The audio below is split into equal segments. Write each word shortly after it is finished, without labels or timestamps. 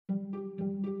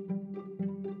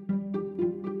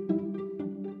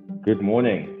Good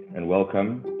morning and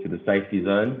welcome to the Safety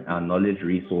Zone, our Knowledge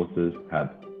Resources Hub.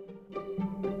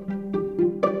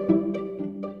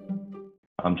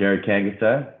 I'm Jared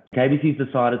Kangasser. KBC's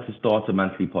decided to start a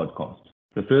monthly podcast,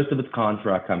 the first of its kind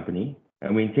for our company,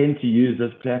 and we intend to use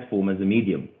this platform as a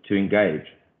medium to engage,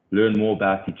 learn more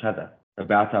about each other,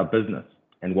 about our business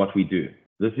and what we do.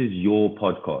 This is your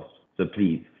podcast, so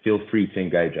please feel free to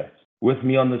engage us. With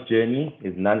me on this journey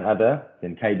is none other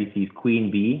than KBC's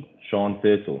Queen Bee, Sean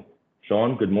Thurtle.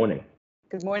 Sean, good morning.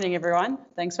 Good morning, everyone.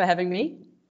 Thanks for having me.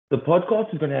 The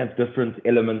podcast is going to have different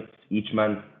elements each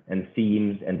month and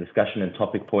themes and discussion and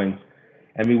topic points.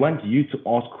 And we want you to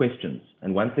ask questions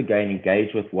and once again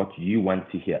engage with what you want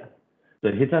to hear.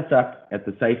 So hit us up at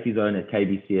the Safety Zone at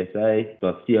kbcsa.co.za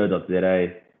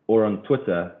or on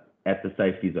Twitter at the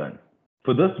Safety Zone.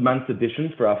 For this month's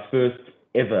edition, for our first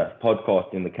ever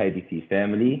podcast in the KBC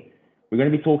family, we're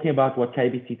going to be talking about what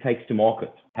KBC takes to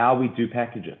market, how we do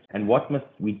package it, and what must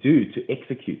we do to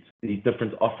execute these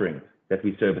different offerings that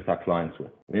we service our clients with.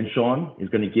 Then Sean is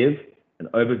going to give an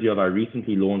overview of our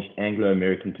recently launched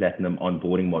Anglo-American Platinum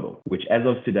onboarding model, which as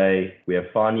of today, we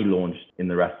have finally launched in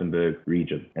the Rustenburg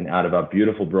region and out of our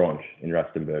beautiful branch in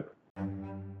Rustenburg.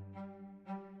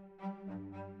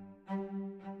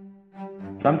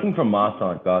 Something from my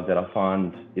side, guys, that I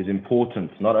find is important,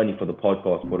 not only for the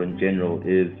podcast, but in general,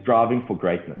 is striving for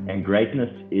greatness. And greatness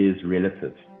is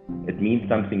relative. It means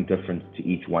something different to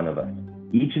each one of us.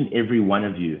 Each and every one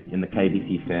of you in the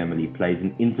KBC family plays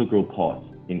an integral part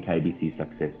in KBC's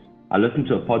success. I listened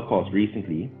to a podcast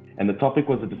recently, and the topic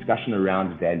was a discussion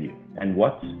around value. And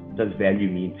what does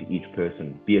value mean to each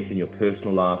person, be it in your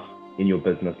personal life, in your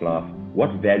business life?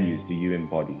 What values do you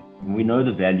embody? We know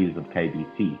the values of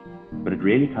KBC, but it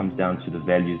really comes down to the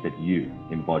values that you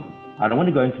embody. I don't want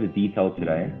to go into the details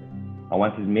today. I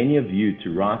want as many of you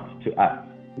to write to us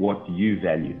what you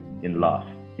value in life,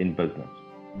 in business.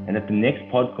 And at the next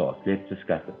podcast, let's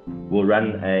discuss it. We'll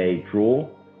run a draw,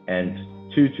 and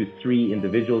 2 to 3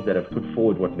 individuals that have put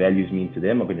forward what values mean to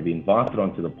them are going to be invited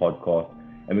onto the podcast,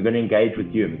 and we're going to engage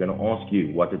with you, and we're going to ask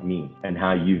you what it means and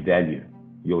how you value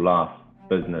your life,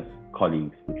 business,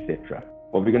 colleagues, etc.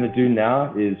 What we're going to do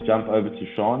now is jump over to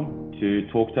Sean to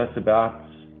talk to us about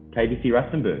KBC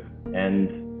Rustenburg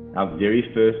and our very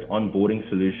first onboarding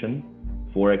solution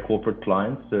for a corporate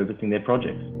client servicing their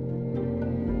projects.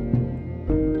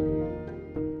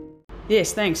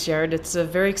 Yes, thanks, Jared. It's a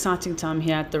very exciting time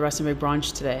here at the Rustenburg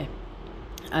branch today.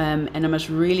 And I must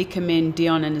really commend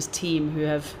Dion and his team who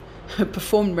have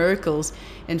performed miracles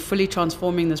in fully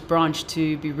transforming this branch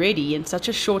to be ready in such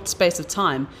a short space of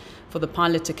time for the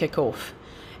pilot to kick off.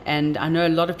 And I know a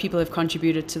lot of people have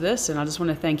contributed to this, and I just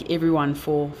want to thank everyone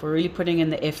for really putting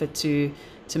in the effort to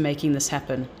making this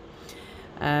happen.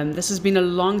 This has been a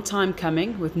long time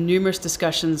coming, with numerous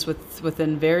discussions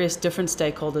within various different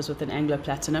stakeholders within Anglo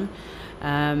Platinum.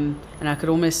 And I could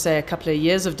almost say a couple of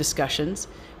years of discussions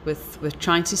with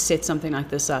trying to set something like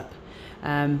this up.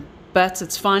 But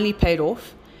it's finally paid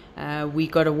off. We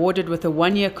got awarded with a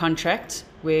 1-year contract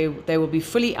where they will be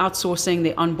fully outsourcing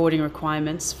their onboarding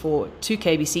requirements to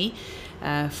KBC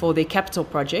for their capital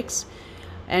projects.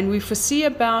 And we foresee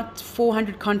about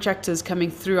 400 contractors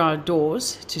coming through our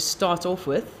doors to start off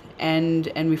with, and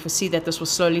we foresee that this will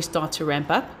slowly start to ramp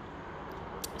up.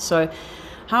 So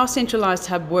how a centralized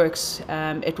hub works,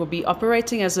 it will be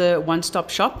operating as a one-stop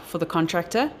shop for the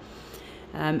contractor,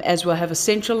 as we'll have a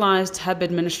centralized hub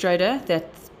administrator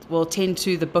that will tend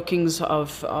to the bookings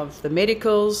of the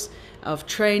medicals, of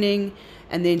training,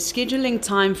 and then scheduling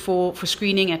time for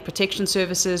screening at protection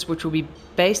services, which will be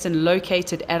based and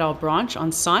located at our branch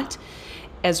on site,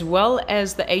 as well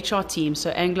as the HR team.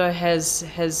 So Anglo has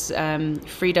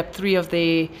freed up 3 of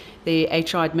their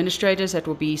HR administrators that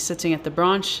will be sitting at the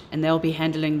branch, and they'll be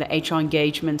handling the HR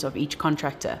engagement of each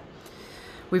contractor.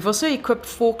 We've also equipped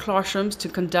 4 classrooms to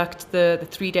conduct the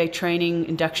 3-day training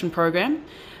induction program.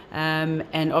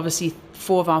 And obviously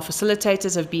 4 of our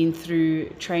facilitators have been through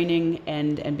training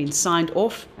and been signed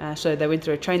off. So they went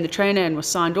through a train the trainer and were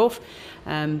signed off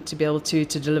to be able to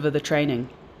deliver the training.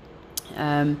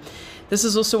 This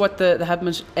is also what the hub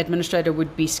administrator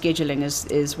would be scheduling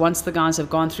is once the guys have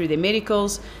gone through their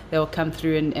medicals, they'll come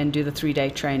through and do the 3-day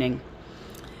training.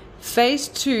 Phase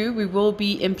 2, we will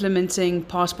be implementing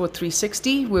Passport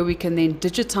 360, where we can then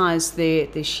digitize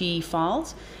their SHE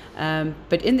files.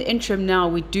 But in the interim now,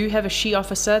 we do have a SHE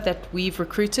officer that we've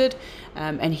recruited,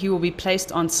 and he will be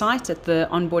placed on site at the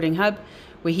onboarding hub,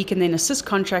 where he can then assist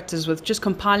contractors with just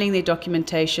compiling their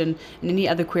documentation and any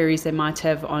other queries they might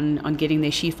have on getting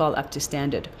their SHE file up to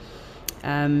standard.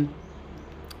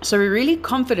 So we're really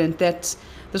confident that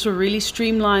This will really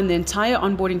streamline the entire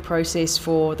onboarding process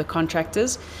for the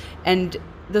contractors, and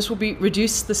this will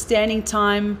reduce the standing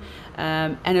time,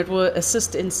 and it will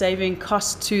assist in saving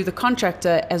costs to the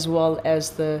contractor as well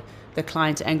as the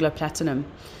client, Anglo Platinum.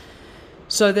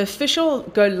 So the official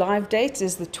go live date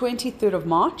is the 23rd of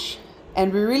March,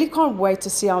 and we really can't wait to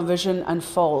see our vision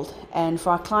unfold and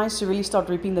for our clients to really start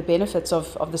reaping the benefits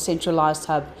of the centralized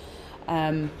hub,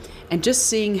 and just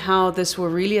seeing how this will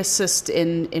really assist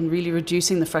in really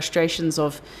reducing the frustrations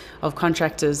of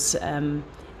contractors and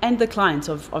the clients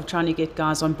of trying to get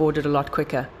guys onboarded a lot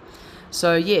quicker.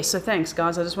 So thanks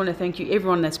guys. I just want to thank you,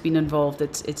 everyone that's been involved.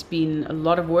 It's been a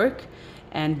lot of work,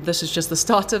 and this is just the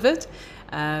start of it.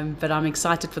 But I'm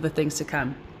excited for the things to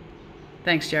come.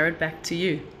 Thanks, Jared. Back to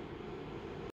you.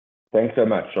 Thanks so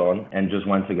much, Sean. And just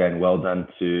once again, well done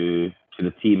to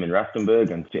the team in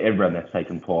Rustenburg and to everyone that's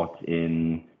taken part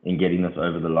in getting this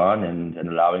over the line and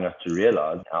allowing us to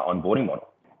realize our onboarding model.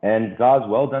 And guys,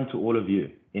 well done to all of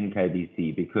you in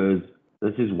KBC, because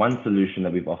this is one solution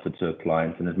that we've offered to our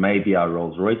clients, and it may be our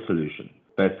Rolls-Royce solution,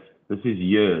 but this is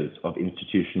years of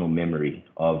institutional memory,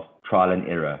 of trial and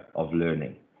error, of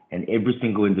learning. And every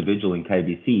single individual in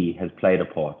KBC has played a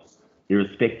part,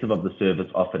 irrespective of the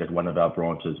service offered at one of our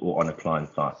branches or on a client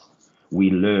site. We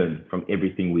learn from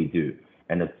everything we do,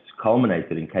 and it's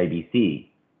culminated in KBC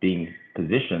being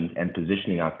positioned and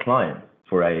positioning our clients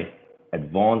for a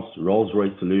advanced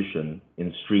Rolls-Royce solution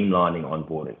in streamlining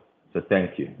onboarding. So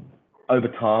thank you. Over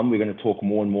time, we're going to talk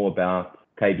more and more about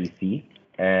KBC,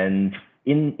 and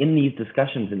in these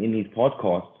discussions and in these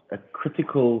podcasts, a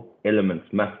critical element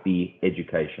must be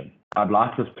education. I'd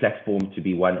like this platform to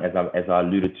be one, as I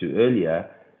alluded to earlier,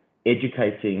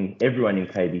 educating everyone in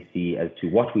KBC as to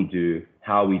what we do,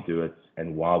 how we do it,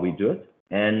 and why we do it.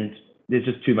 And there's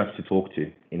just too much to talk to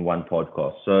in one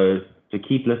podcast. So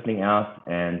keep listening out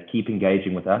and keep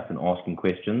engaging with us and asking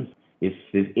questions. If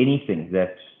there's anything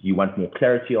that you want more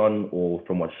clarity on, or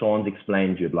from what Sean's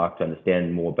explained you'd like to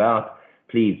understand more about,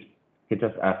 please hit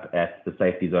us up at the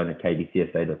safety zone at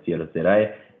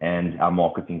kbcsa.co.za, and our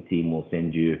marketing team will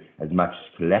send you as much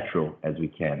collateral as we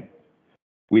can.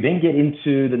 We then get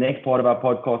into the next part of our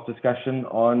podcast discussion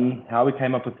on how we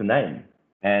came up with the name.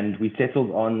 And we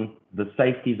settled on the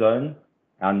safety zone,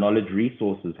 our knowledge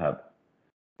resources hub.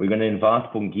 We're going to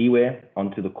invite Bongiwe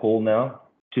onto the call now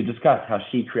to discuss how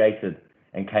she created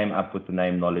and came up with the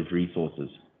name Knowledge Resources.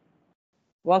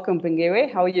 Welcome,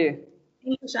 Bongiwe. How are you?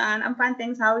 Thank you, Sean. I'm fine,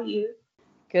 thanks. How are you?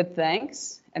 Good,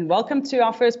 thanks. And welcome to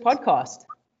our first podcast.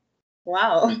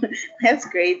 Wow, that's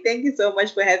great. Thank you so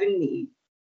much for having me.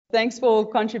 Thanks for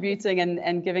contributing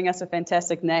and giving us a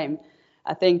fantastic name.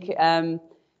 I think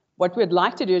what we'd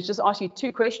like to do is just ask you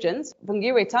two questions.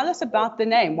 Bongiwe, tell us about the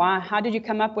name. How did you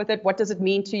come up with it? What does it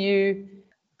mean to you?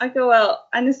 Okay, well,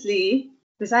 honestly,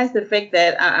 besides the fact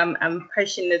that I'm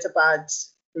passionate about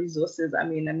resources, I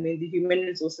mean the human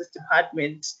resources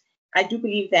department, I do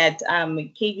believe that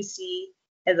KBC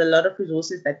has a lot of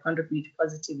resources that contribute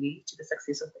positively to the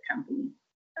success of the company.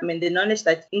 I mean, the knowledge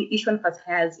that each one of us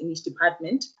has in each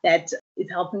department that is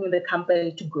helping the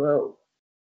company to grow.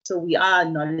 So we are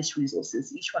knowledge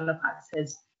resources. Each one of us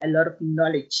has a lot of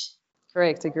knowledge.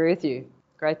 Correct, agree with you.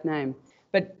 Great name.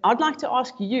 But I'd like to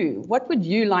ask you, what would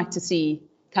you like to see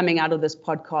coming out of this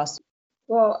podcast?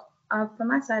 Well, from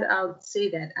my side, I would say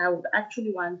that I would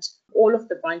actually want all of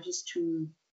the branches to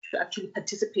actually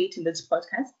participate in this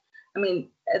podcast. I mean,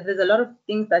 there's a lot of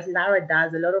things that Lara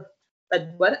does,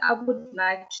 but what I would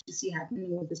like to see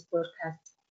happening with this podcast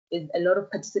is a lot of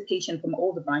participation from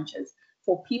all the branches.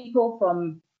 For people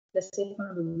from, let's say,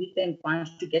 from the Wheatland branch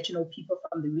to get to know people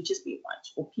from the Richards Bay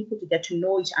branch, or people to get to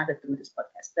know each other through this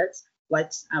podcast. That's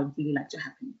what I would really like to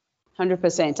happen.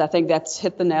 100%. I think that's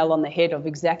hit the nail on the head of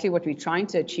exactly what we're trying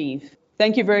to achieve.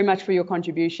 Thank you very much for your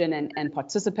contribution and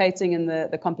participating in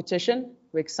the competition.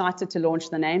 We're excited to launch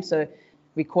the name. So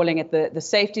we're calling it the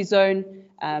Safety Zone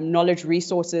Knowledge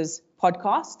Resources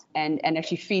Podcast, and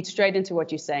actually feed straight into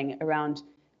what you're saying around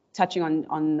touching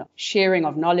on sharing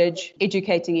of knowledge,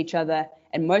 educating each other,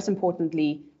 and most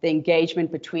importantly, the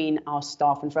engagement between our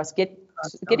staff and for us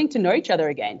getting to know each other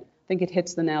again. I think it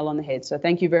hits the nail on the head. So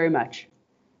thank you very much.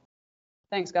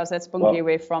 Thanks, guys. That's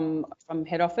Bongiwe from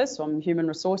head office, from Human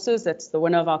Resources. That's the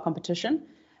winner of our competition.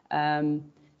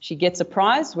 She gets a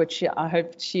prize, which I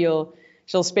hope she'll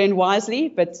spend wisely,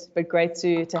 but great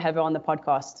to have her on the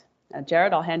podcast.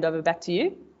 Jared, I'll hand over back to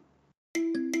you.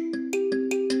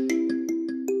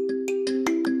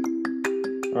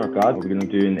 All right, guys, what we're going to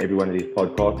do in every one of these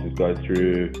podcasts is go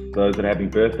through those that are having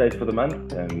birthdays for the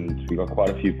month, and we got quite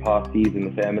a few parties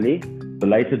in the family.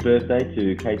 Belated birthday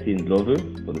to Casey and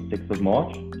Dlovu for the 6th of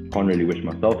March. Can't really wish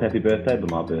myself happy birthday,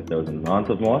 but my birthday was on the 9th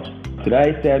of March.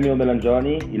 Today, Samuel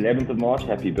Melanjani, 11th of March,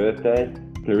 happy birthday.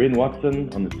 Clarine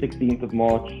Watson on the 16th of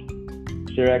March.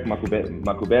 Shirak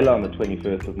Makubela on the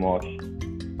 21st of March.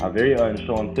 Our very own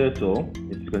Sean Turtle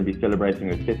is going to be celebrating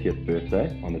her 50th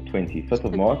birthday on the 25th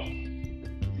of March.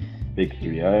 Big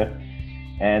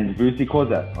 3-0. And Vusi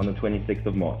Koza on the 26th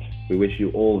of March. We wish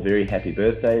you all very happy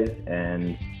birthdays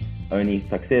and only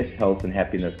success, health and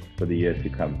happiness for the years to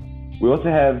come. We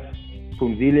also have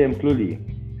Phumzile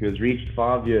Mkluli, who has reached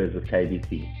 5 years with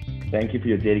KBC. Thank you for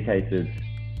your dedicated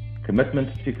commitment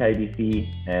to KBC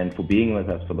and for being with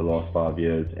us for the last 5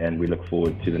 years, and we look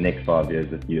forward to the next 5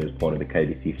 years with you as part of the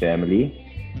KBC family.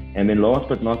 And then last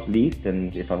but not least,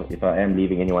 and if I am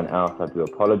leaving anyone out, I do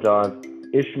apologize,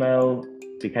 Ishmael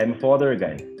became a father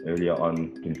again earlier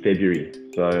on in February.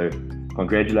 So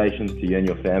congratulations to you and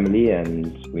your family,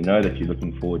 and we know that you're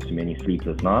looking forward to many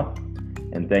sleepless nights.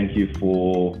 And thank you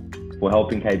for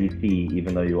helping KBC,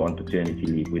 even though you're on paternity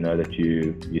leave. We know that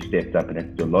you stepped up and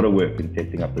had to do a lot of work in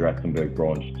setting up the Rustenburg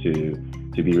branch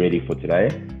to be ready for today.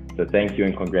 So thank you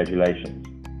and congratulations.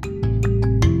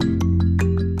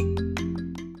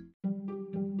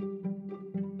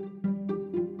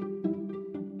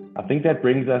 I think that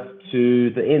brings us to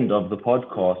the end of the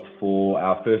podcast for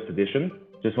our first edition.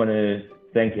 Just want to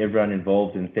thank everyone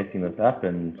involved in setting this up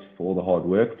and for all the hard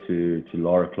work, to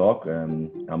Laura Clark,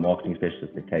 our marketing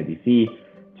specialist at KBC,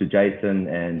 to Jason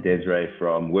and Desiree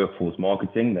from Workforce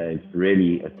Marketing. They've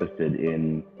really assisted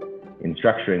in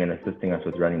structuring and assisting us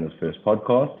with running this first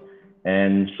podcast.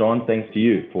 And Sean, thanks to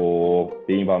you for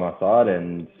being by my side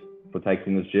and for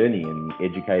taking this journey and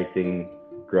educating,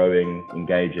 growing,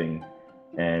 engaging,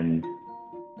 and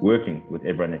working with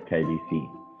everyone at KBC.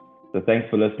 So thanks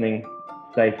for listening.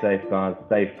 Stay safe, guys.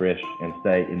 Stay fresh and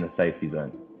stay in the safety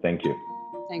zone. Thank you.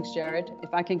 Thanks, Jared.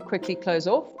 If I can quickly close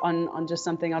off on just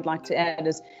something I'd like to add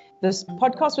is this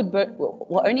podcast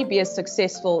will only be as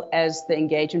successful as the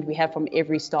engagement we have from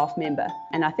every staff member.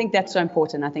 And I think that's so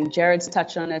important. I think Jared's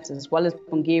touched on it as well as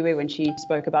Bongiwe when she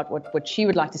spoke about what she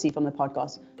would like to see from the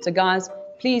podcast. So guys,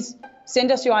 please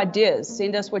send us your ideas.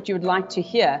 Send us what you would like to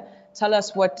hear. Tell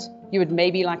us what you would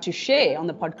maybe like to share on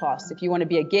the podcast. If you want to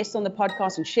be a guest on the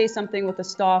podcast and share something with the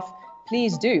staff,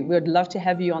 please do. We would love to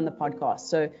have you on the podcast.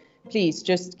 So please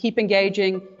just keep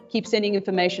engaging, keep sending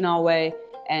information our way,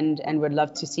 and we'd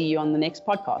love to see you on the next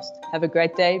podcast. Have a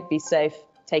great day. Be safe.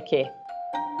 Take care.